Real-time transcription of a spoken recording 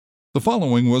The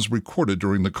following was recorded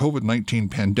during the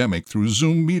COVID-19 pandemic through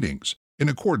Zoom meetings in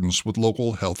accordance with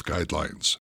local health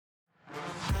guidelines.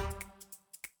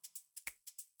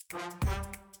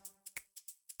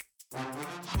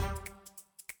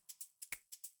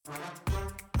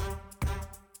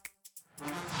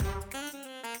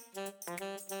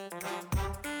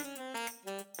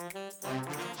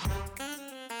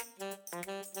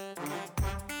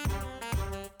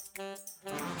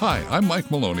 Hi, I'm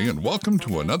Mike Maloney, and welcome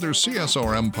to another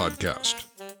CSRM podcast.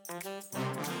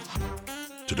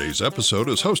 Today's episode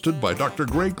is hosted by Dr.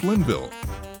 Greg Linville.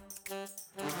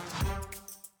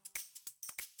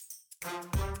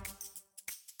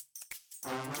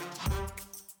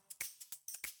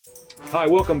 Hi,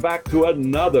 welcome back to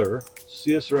another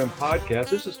CSRM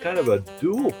podcast. This is kind of a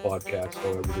dual podcast,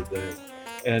 however, today.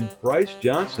 And Bryce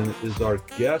Johnson is our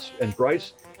guest. And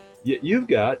Bryce, you've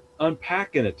got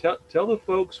Unpackin It. Tell the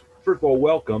folks, first of all,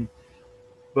 welcome,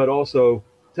 but also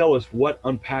tell us what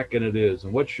Unpackin It is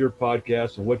and what's your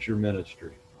podcast and what's your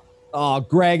ministry.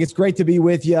 Greg, it's great to be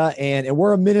with you. And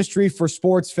we're a ministry for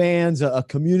sports fans, a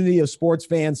community of sports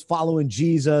fans following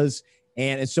Jesus.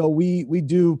 And so we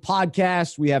do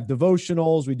podcasts, we have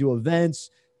devotionals, we do events,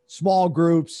 small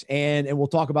groups, and we'll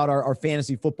talk about our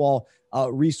fantasy football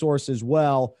resource as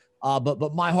well.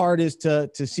 But my heart is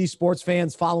to see sports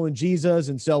fans following Jesus.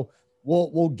 And so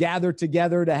we'll gather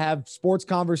together to have sports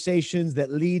conversations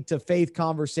that lead to faith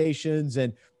conversations.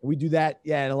 And we do that,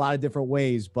 in a lot of different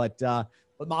ways. But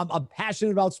I'm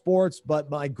passionate about sports, but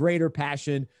my greater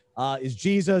passion is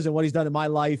Jesus and what he's done in my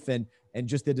life, and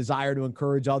just the desire to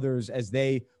encourage others as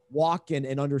they walk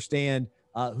and understand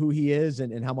who he is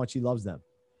and how much he loves them.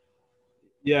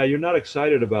 Yeah, you're not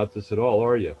excited about this at all,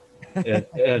 are you?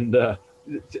 And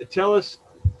tell us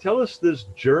this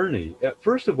journey.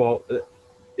 First of all,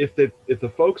 if the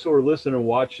folks who are listening and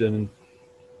watching,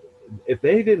 if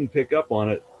they didn't pick up on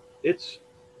it, it's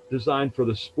designed for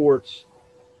the sports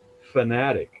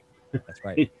fanatic. That's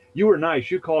right. You were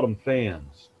nice. You called them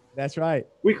fans. That's right.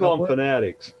 We call them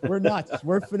fanatics. We're nuts.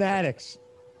 We're fanatics.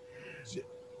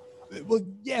 Well,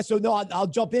 yeah. So no, I'll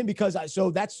jump in because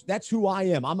that's who I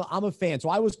am. I'm a fan. So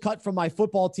I was cut from my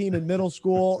football team in middle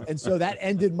school, and so that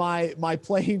ended my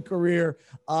playing career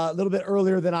a little bit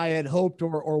earlier than I had hoped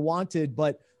or wanted.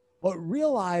 But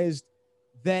realized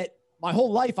that my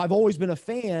whole life I've always been a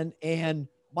fan. And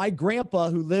my grandpa,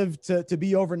 who lived to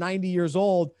be over 90 years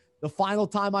old, the final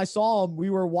time I saw him, we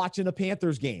were watching a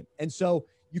Panthers game, and so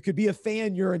you could be a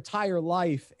fan your entire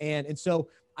life. And so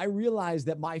I realized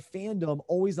that my fandom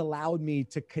always allowed me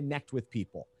to connect with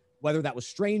people, whether that was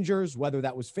strangers, whether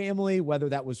that was family, whether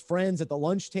that was friends at the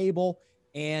lunch table.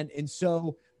 And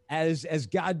so as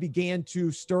God began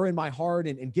to stir in my heart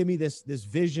and give me this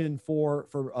vision for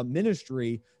a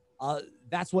ministry,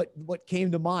 that's what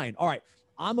came to mind. All right,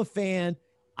 I'm a fan.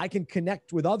 I can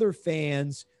connect with other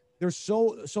fans. There's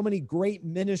so many great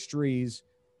ministries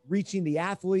reaching the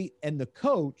athlete and the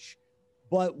coach,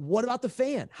 but what about the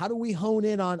fan? How do we hone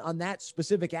in on that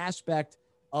specific aspect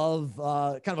of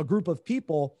kind of a group of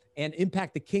people and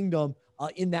impact the kingdom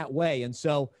in that way? And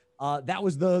so that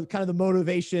was the kind of the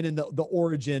motivation and the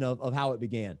origin of how it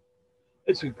began.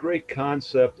 It's a great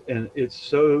concept, and it's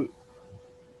so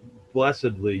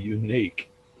blessedly unique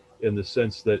in the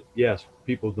sense that, yes,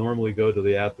 people normally go to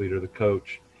the athlete or the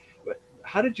coach.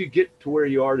 How did you get to where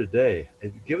you are today?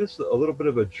 Give us a little bit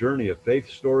of a journey, a faith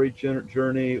story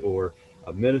journey or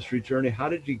a ministry journey. How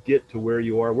did you get to where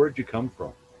you are? Where did you come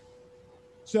from?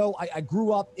 So I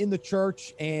grew up in the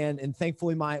church, and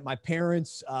thankfully my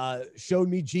parents showed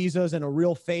me Jesus and a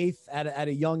real faith at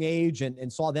a young age,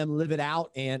 and saw them live it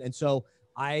out. And so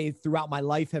I, throughout my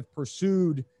life, have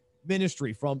pursued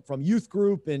ministry from youth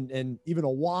group and even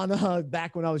Awana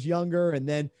back when I was younger. And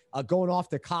then going off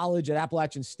to college at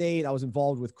Appalachian State, I was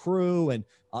involved with crew and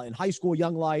in high school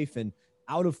young life and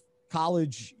out of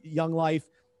college young life.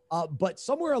 But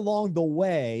somewhere along the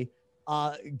way,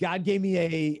 God gave me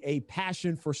a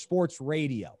passion for sports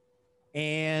radio.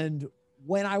 And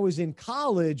when I was in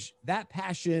college, that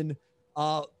passion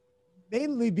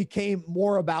mainly became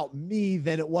more about me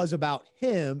than it was about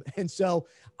him. And so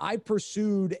I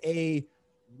pursued a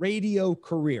radio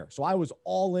career. So I was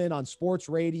all in on sports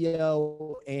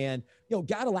radio, and,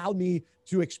 God allowed me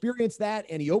to experience that,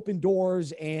 and he opened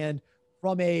doors. And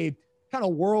from a kind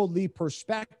of worldly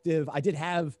perspective, I did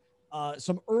have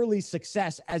some early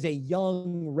success as a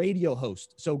young radio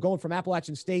host. So going from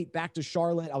Appalachian State back to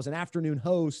Charlotte, I was an afternoon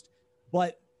host,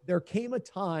 but there came a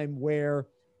time where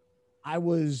I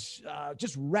was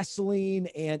just wrestling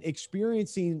and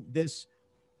experiencing this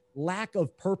lack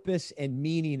of purpose and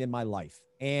meaning in my life.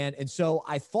 And so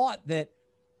I thought that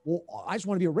well, I just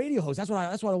want to be a radio host. That's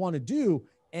what I want to do.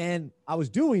 And I was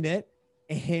doing it,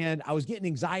 and I was getting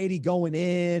anxiety going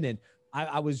in, and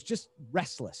I was just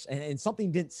restless, and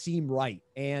something didn't seem right.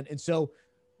 And so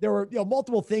there were,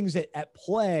 multiple things at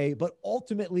play, but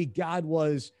ultimately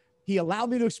he allowed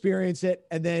me to experience it,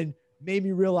 and then made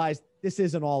me realize this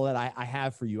isn't all that I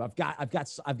have for you. I've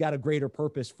got a greater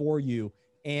purpose for you.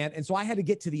 And so I had to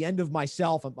get to the end of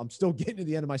myself. I'm still getting to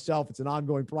the end of myself. It's an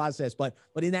ongoing process, but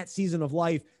in that season of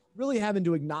life, really having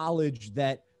to acknowledge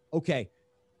that, okay,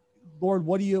 Lord,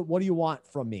 what do you want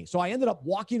from me? So I ended up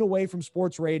walking away from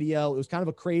sports radio. It was kind of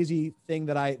a crazy thing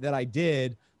that I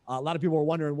did. A lot of people were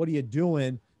wondering, what are you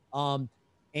doing?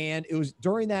 And it was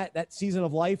during that season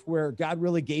of life where God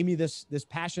really gave me this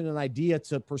passion and idea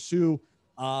to pursue,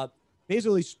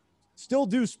 basically still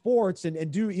do sports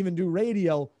and do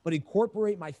radio, but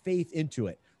incorporate my faith into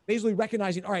it. Basically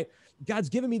recognizing, all right, God's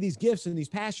given me these gifts and these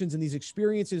passions and these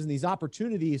experiences and these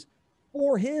opportunities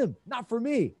for him, not for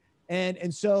me.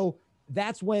 And so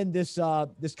that's when this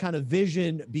kind of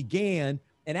vision began.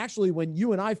 And actually, when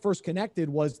you and I first connected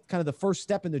was kind of the first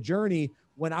step in the journey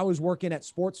when I was working at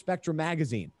Sports Spectrum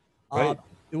magazine. Right.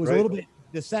 It was a little bit,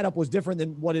 the setup was different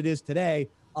than what it is today.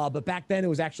 But back then it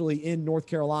was actually in North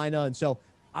Carolina. And so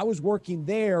I was working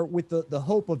there with the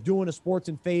hope of doing a sports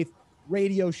and faith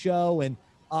radio show. And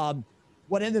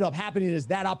what ended up happening is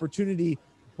that opportunity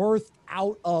birthed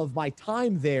out of my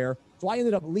time there. So I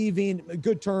ended up leaving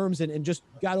good terms and just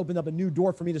God opened up a new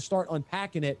door for me to start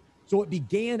Unpacking it. So it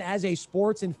began as a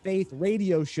sports and faith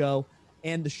radio show,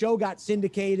 and the show got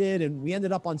syndicated, and we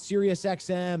ended up on Sirius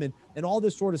XM and all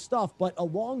this sort of stuff. But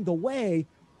along the way,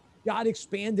 God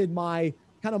expanded my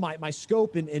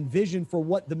scope and vision for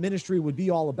what the ministry would be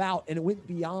all about. And it went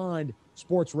beyond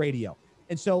sports radio.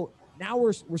 And so now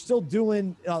we're still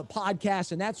doing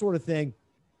podcasts and that sort of thing.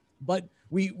 But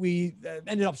we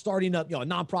ended up starting up, a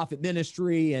nonprofit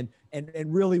ministry and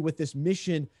really with this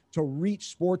mission to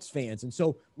reach sports fans. And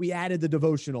so we added the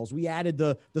devotionals, we added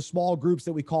the small groups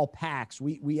that we call packs.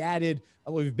 We've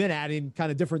been adding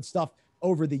kind of different stuff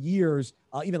over the years.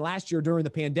 Even last year during the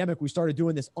pandemic, we started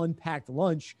doing this Unpacked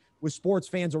lunch with sports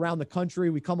fans around the country.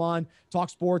 We come on, talk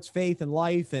sports, faith, and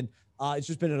life. And it's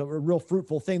just been a real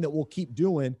fruitful thing that we'll keep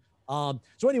doing.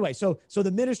 So anyway, so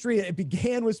the ministry, it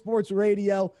began with sports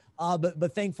radio,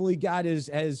 but thankfully God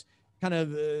has kind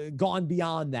of gone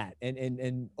beyond that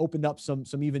and opened up some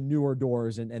even newer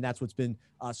doors. And that's what's been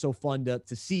so fun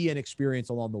to see and experience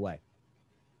along the way.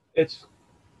 This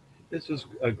is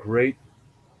a great,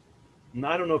 and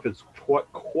I don't know if it's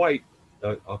quite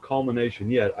a culmination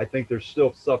yet. I think there's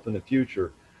still stuff in the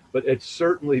future, but it's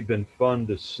certainly been fun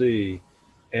to see.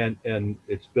 And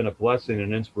it's been a blessing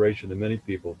and inspiration to many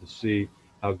people to see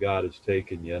how God has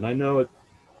taken you. And I know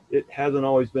it hasn't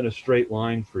always been a straight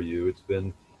line for you. It's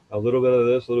been a little bit of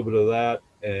this, a little bit of that.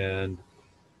 And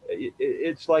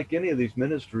it's like any of these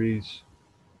ministries,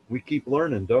 we keep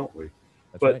learning, don't we?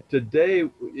 That's right. Today,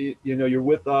 you're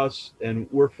with us and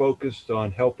we're focused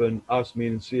on helping us,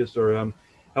 meaning CSRM,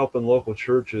 helping local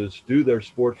churches do their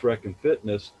sports rec and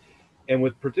fitness. And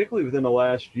particularly within the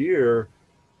last year,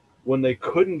 when they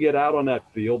couldn't get out on that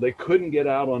field, they couldn't get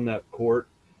out on that court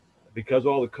because of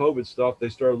all the COVID stuff, they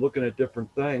started looking at different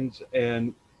things.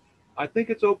 And I think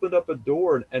it's opened up a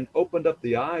door and opened up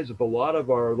the eyes of a lot of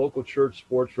our local church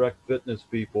sports rec fitness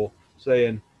people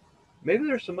saying, maybe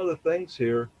there's some other things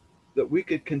here that we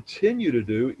could continue to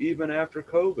do even after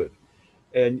COVID.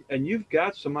 And you've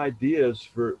got some ideas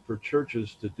for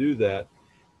churches to do that.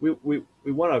 We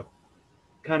want to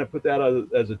kind of put that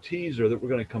as a teaser that we're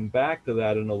going to come back to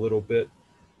that in a little bit.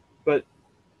 But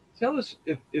tell us,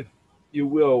 if you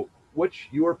will, what's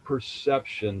your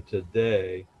perception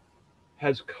today?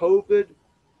 Has COVID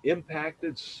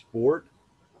impacted sport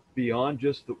beyond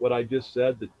just what I just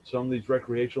said, that some of these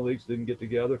recreational leagues didn't get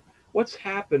together? What's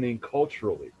happening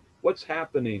culturally? What's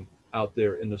happening out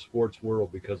there in the sports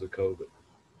world because of COVID?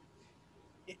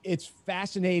 It's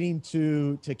fascinating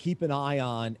to keep an eye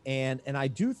on. And I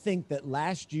do think that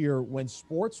last year when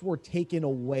sports were taken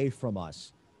away from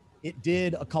us, it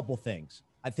did a couple things.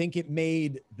 I think it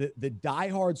made the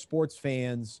diehard sports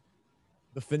fans,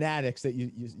 the fanatics that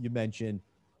you mentioned,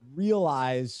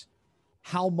 realize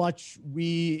how much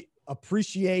we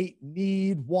appreciate,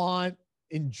 need, want,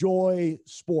 enjoy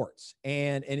sports.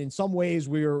 And in some ways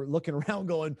we were looking around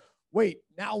going, wait,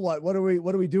 now what? What do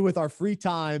we do with our free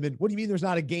time? And what do you mean there's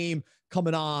not a game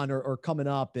coming on or coming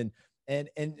up? And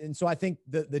so I think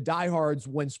the diehards,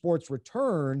 when sports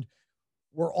returned,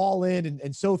 were all in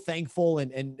and so thankful.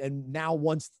 And now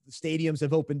once the stadiums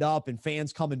have opened up and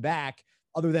fans coming back,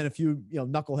 other than a few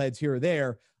knuckleheads here or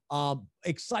there,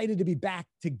 excited to be back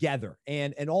together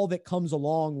and all that comes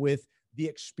along with the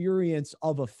experience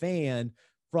of a fan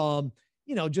from,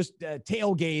 just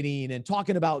tailgating and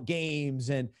talking about games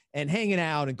and hanging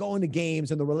out and going to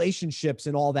games and the relationships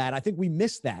and all that. I think we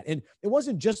missed that. And it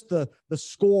wasn't just the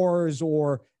scores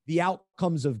or the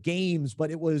outcomes of games,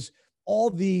 but it was all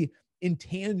the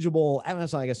intangible,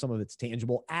 I guess some of it's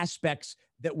tangible aspects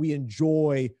that we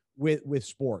enjoy with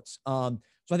sports. So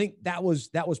I think that was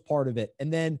part of it.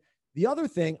 And then the other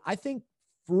thing, I think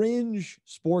fringe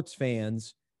sports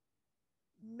fans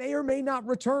may or may not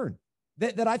return.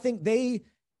 That I think they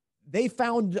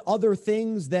found other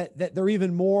things that they're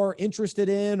even more interested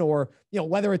in, or,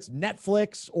 whether it's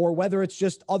Netflix or whether it's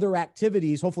just other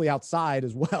activities, hopefully outside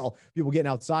as well. People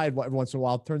getting outside every once in a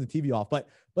while, turn the TV off, but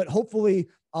hopefully,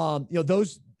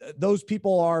 those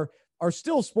people are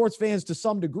still sports fans to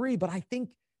some degree, but I think,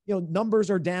 numbers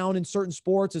are down in certain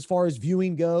sports as far as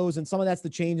viewing goes. And some of that's the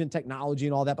change in technology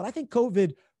and all that. But I think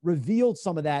COVID revealed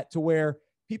some of that to where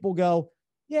people go,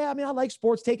 yeah, I mean, I like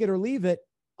sports, take it or leave it.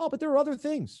 Oh, but there are other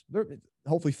things. There,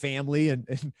 hopefully family and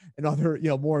other,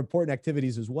 more important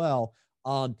activities as well.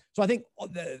 So I think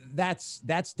that's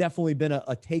definitely been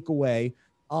a takeaway.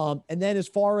 And then as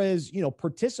far as,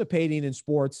 participating in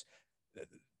sports,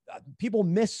 people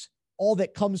miss all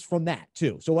that comes from that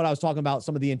too. So what I was talking about,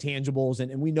 some of the intangibles,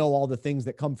 and we know all the things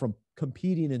that come from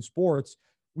competing in sports.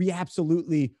 We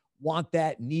absolutely want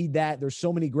that, need that. There's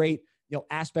so many great,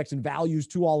 aspects and values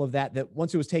to all of that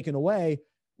once it was taken away,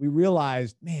 we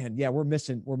realized, man, yeah, we're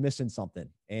missing something.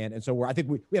 And so I think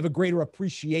we have a greater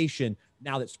appreciation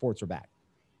now that sports are back.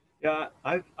 Yeah,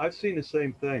 I've seen the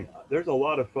same thing. There's a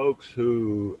lot of folks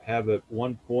who have at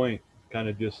one point kind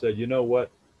of just said, you know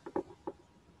what,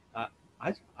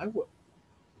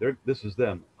 this is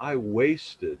them. I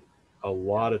wasted a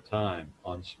lot of time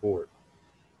on sport,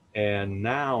 and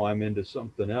now I'm into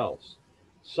something else.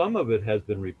 Some of it has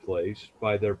been replaced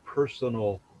by their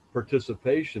personal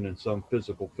participation in some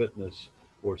physical fitness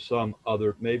or some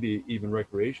other, maybe even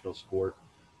recreational sport.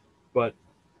 But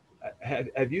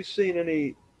have you seen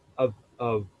any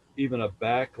of even a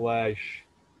backlash,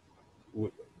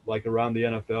 like around the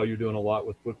NFL? You're doing a lot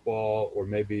with football, or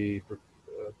maybe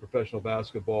professional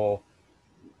basketball.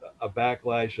 A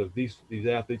backlash of these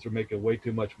athletes are making way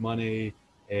too much money,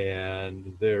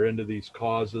 and they're into these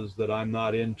causes that I'm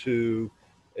not into,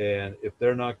 and if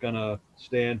they're not going to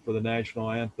stand for the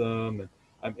national anthem, and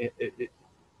I mean,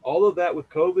 all of that with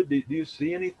COVID, do you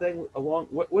see anything along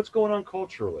what's going on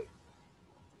culturally?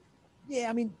 Yeah,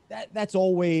 I mean, that's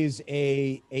always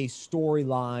a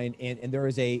storyline, and there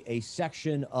is a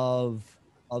section of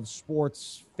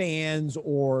sports fans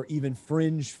or even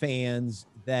fringe fans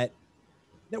that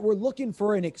were looking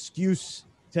for an excuse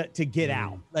to get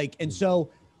out. And so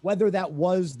whether that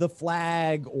was the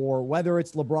flag or whether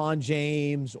it's LeBron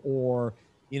James or,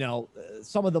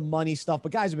 some of the money stuff,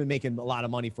 but guys have been making a lot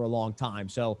of money for a long time.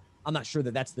 So I'm not sure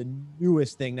that that's the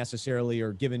newest thing necessarily,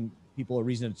 or giving people a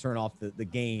reason to turn off the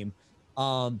game.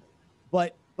 But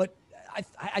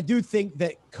I do think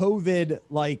that COVID,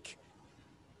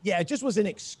 it just was an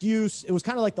excuse. It was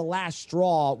kind of like the last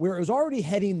straw, where it was already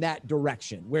heading that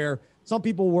direction, where some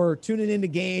people were tuning into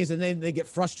games and then they get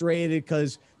frustrated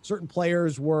because certain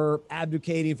players were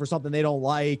advocating for something they don't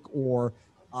like, or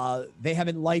they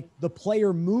haven't liked the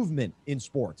player movement in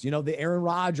sports. The Aaron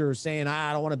Rodgers saying,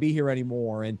 I don't want to be here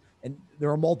anymore. And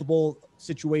there are multiple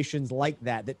situations like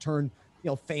that turn,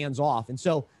 fans off. And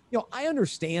so, I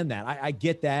understand that. I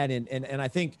get that. And I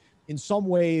think in some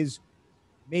ways,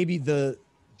 maybe the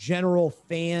general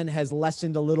fan has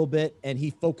lessened a little bit, and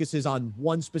he focuses on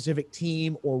one specific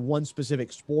team or one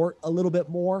specific sport a little bit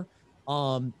more,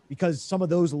 because some of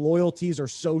those loyalties are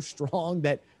so strong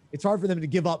that it's hard for them to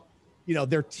give up,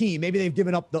 their team. Maybe they've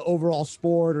given up the overall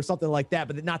sport or something like that,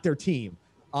 but not their team.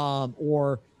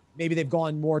 Or maybe they've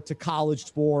gone more to college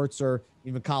sports, or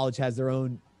even college has their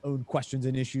own questions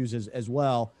and issues as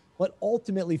well. But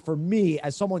ultimately, for me,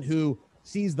 as someone who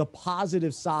sees the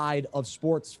positive side of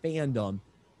sports fandom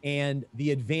and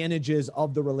the advantages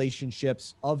of the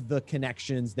relationships, of the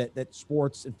connections that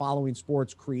sports and following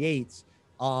sports creates,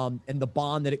 and the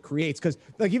bond that it creates. Because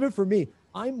even for me,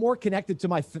 I'm more connected to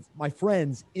my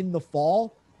friends in the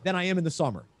fall than I am in the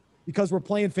summer, because we're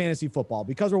playing fantasy football,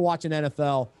 because we're watching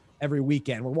NFL every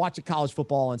weekend, we're watching college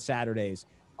football on Saturdays.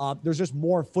 There's just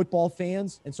more football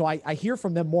fans. And so I hear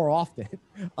from them more often.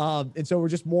 And so we're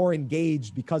just more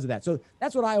engaged because of that. So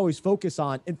that's what I always focus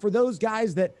on. And for those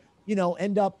guys that,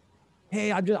 end up,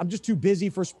 hey, I'm just too busy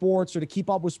for sports, or to keep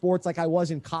up with sports like I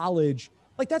was in college,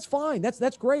 that's fine.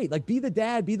 That's great. Be the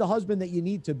dad, be the husband that you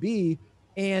need to be.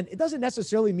 And it doesn't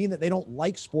necessarily mean that they don't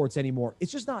like sports anymore.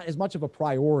 It's just not as much of a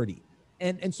priority.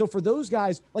 And so for those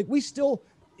guys, like we still,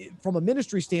 from a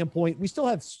ministry standpoint, we still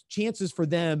have chances for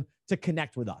them to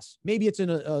connect with us. Maybe it's in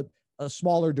a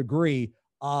smaller degree,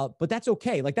 but that's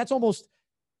okay. Like that's almost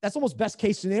best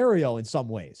case scenario in some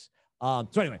ways. So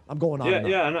anyway, I'm going on.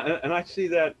 And I see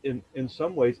that in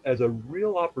some ways as a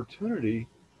real opportunity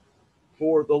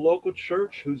for the local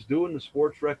church who's doing the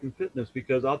sports rec and fitness,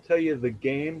 because I'll tell you the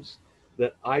games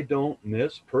that I don't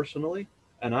miss personally,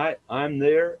 and I'm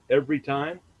there every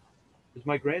time, is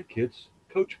my grandkids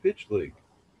coach pitch league.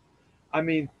 I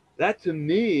mean, that to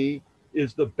me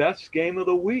is the best game of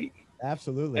the week.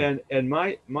 Absolutely. And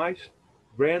my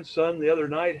grandson the other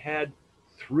night had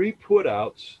 3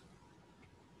 putouts.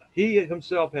 He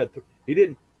himself had he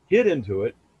didn't hit into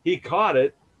it. He caught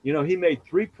it. You know, he made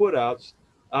 3 putouts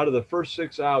out of the first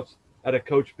 6 outs at a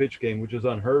coach pitch game, which is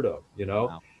unheard of. You know,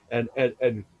 Wow.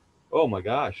 and oh my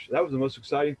gosh, that was the most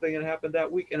exciting thing that happened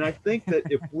that week. And I think that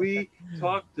if we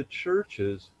talk to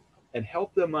churches and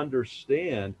help them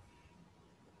understand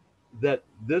that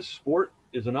this sport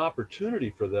is an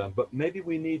opportunity for them, but maybe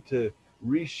we need to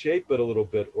reshape it a little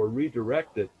bit or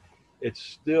redirect it, it's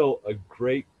still a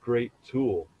great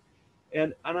tool.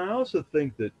 And I also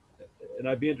think that, and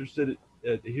I'd be interested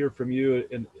to hear from you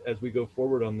as we go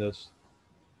forward on this.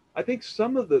 I think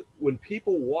when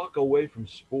people walk away from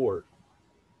sport,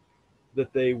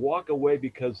 that they walk away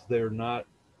because they're not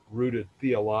rooted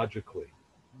theologically,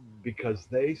 because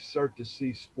they start to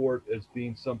see sport as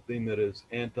being something that is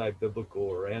anti-biblical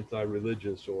or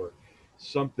anti-religious or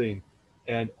something.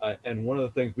 And one of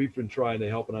the things we've been trying to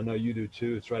help, and I know you do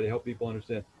too, is try to help people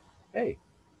understand, hey,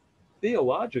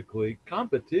 theologically,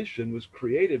 competition was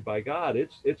created by God.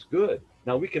 It's good.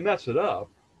 Now we can mess it up,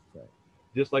 Right.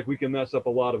 just like we can mess up a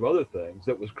lot of other things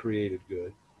that was created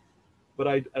good. But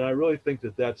I really think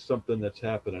that that's something that's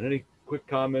happening. Any quick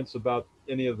comments about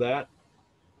any of that?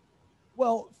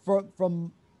 Well,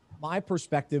 from my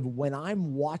perspective, when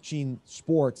I'm watching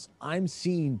sports, I'm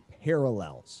seeing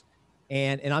parallels,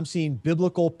 and I'm seeing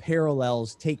biblical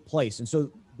parallels take place. And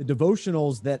so the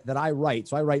devotionals that I write,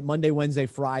 so I write Monday, Wednesday,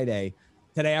 Friday.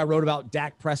 Today I wrote about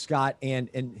Dak Prescott and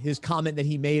his comment that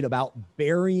he made about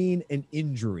burying an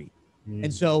injury.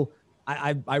 And so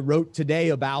I wrote today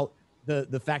about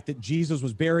the fact that Jesus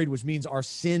was buried, which means our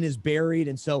sin is buried,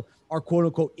 and so our quote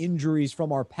unquote injuries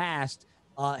from our past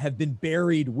have been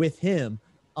buried with him.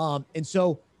 And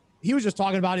so he was just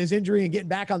talking about his injury and getting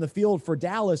back on the field for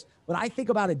Dallas, but I think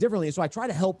about it differently. And so I try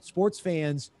to help sports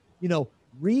fans,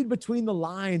 read between the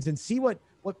lines and see what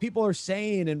people are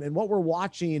saying and what we're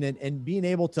watching and being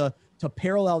able to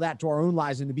parallel that to our own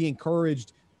lives and to be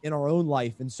encouraged in our own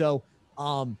life. And so,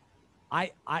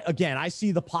 I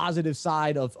see the positive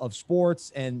side of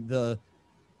sports and the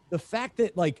fact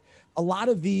that like a lot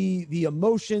of the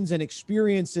emotions and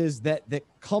experiences that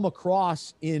come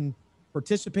across in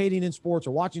participating in sports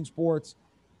or watching sports,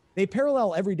 they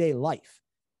parallel everyday life.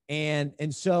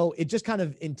 And so it just kind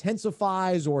of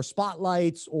intensifies or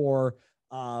spotlights or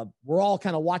we're all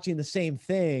kind of watching the same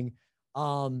thing.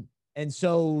 And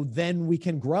so then we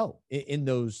can grow in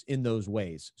those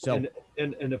ways. So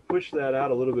and to push that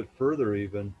out a little bit further,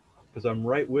 even because I'm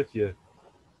right with you,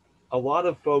 a lot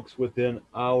of folks within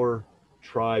our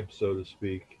tribe, so to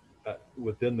speak,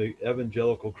 within the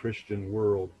evangelical Christian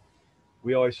world,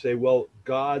 we always say, well,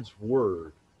 God's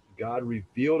word, God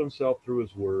revealed himself through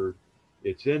his word.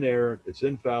 It's inerrant, it's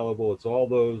infallible, it's all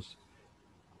those.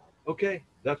 Okay,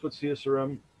 that's what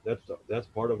CSRM, that's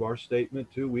part of our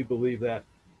statement too. We believe that.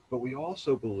 But we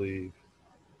also believe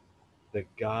that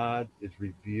God is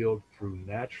revealed through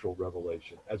natural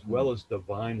revelation as well as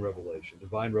divine revelation.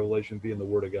 Divine revelation being the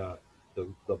Word of God,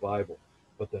 the Bible.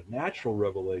 But the natural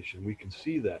revelation, we can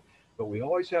see that. But we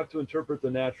always have to interpret the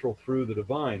natural through the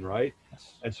divine, right?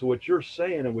 yes. And so what you're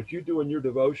saying and what you do in your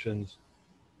devotions,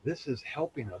 this is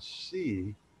helping us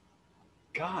see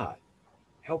God,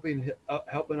 helping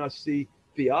us see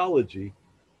theology.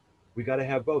 We got to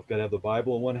have both. Got to have the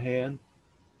Bible in one hand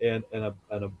and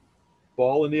a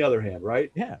ball in the other hand,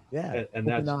 right? Yeah. And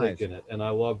that's thinking it. And I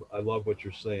love what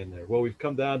you're saying there. Well, we've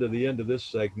come down to the end of this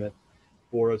segment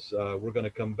for us. We're going to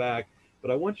come back,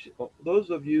 but I want you, those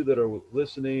of you that are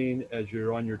listening as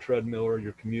you're on your treadmill or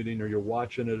you're commuting or you're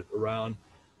watching it around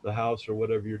the house or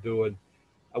whatever you're doing,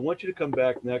 I want you to come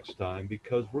back next time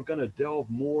because we're going to delve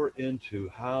more into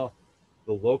how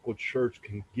the local church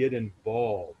can get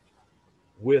involved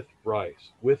with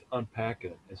Bryce, with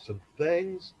Unpackin, and some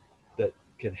things that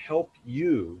can help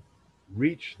you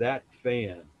reach that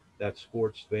fan, that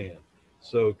sports fan.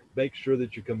 So make sure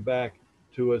that you come back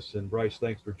to us. And Bryce,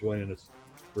 thanks for joining us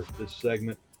for this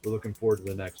segment. we're looking forward to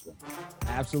the next one.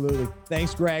 Absolutely.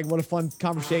 Thanks, Greg. What a fun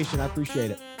conversation. I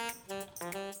appreciate it.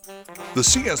 The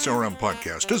CSRM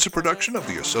podcast is a production of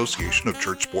the Association of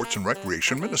Church Sports and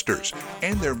Recreation Ministers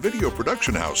and their video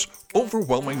production house,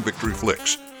 Overwhelming Victory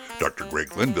Flicks. Dr.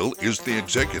 Greg Linville is the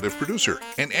executive producer,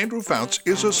 and Andrew Fouts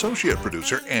is associate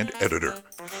producer and editor.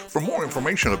 For more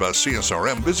information about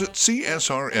CSRM, visit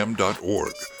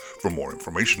csrm.org. For more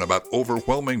information about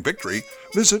Overwhelming Victory,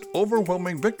 visit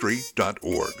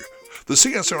overwhelmingvictory.org. The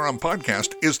CSRM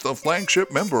podcast is the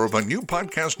flagship member of a new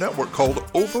podcast network called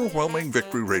Overwhelming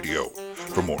Victory Radio.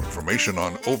 For more information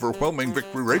on Overwhelming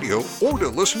Victory Radio or to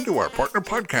listen to our partner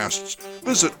podcasts,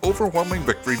 visit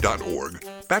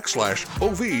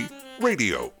overwhelmingvictory.org/OV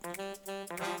Radio.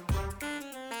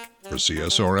 For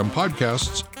CSRM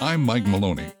Podcasts, I'm Mike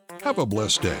Maloney. Have a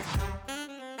blessed day.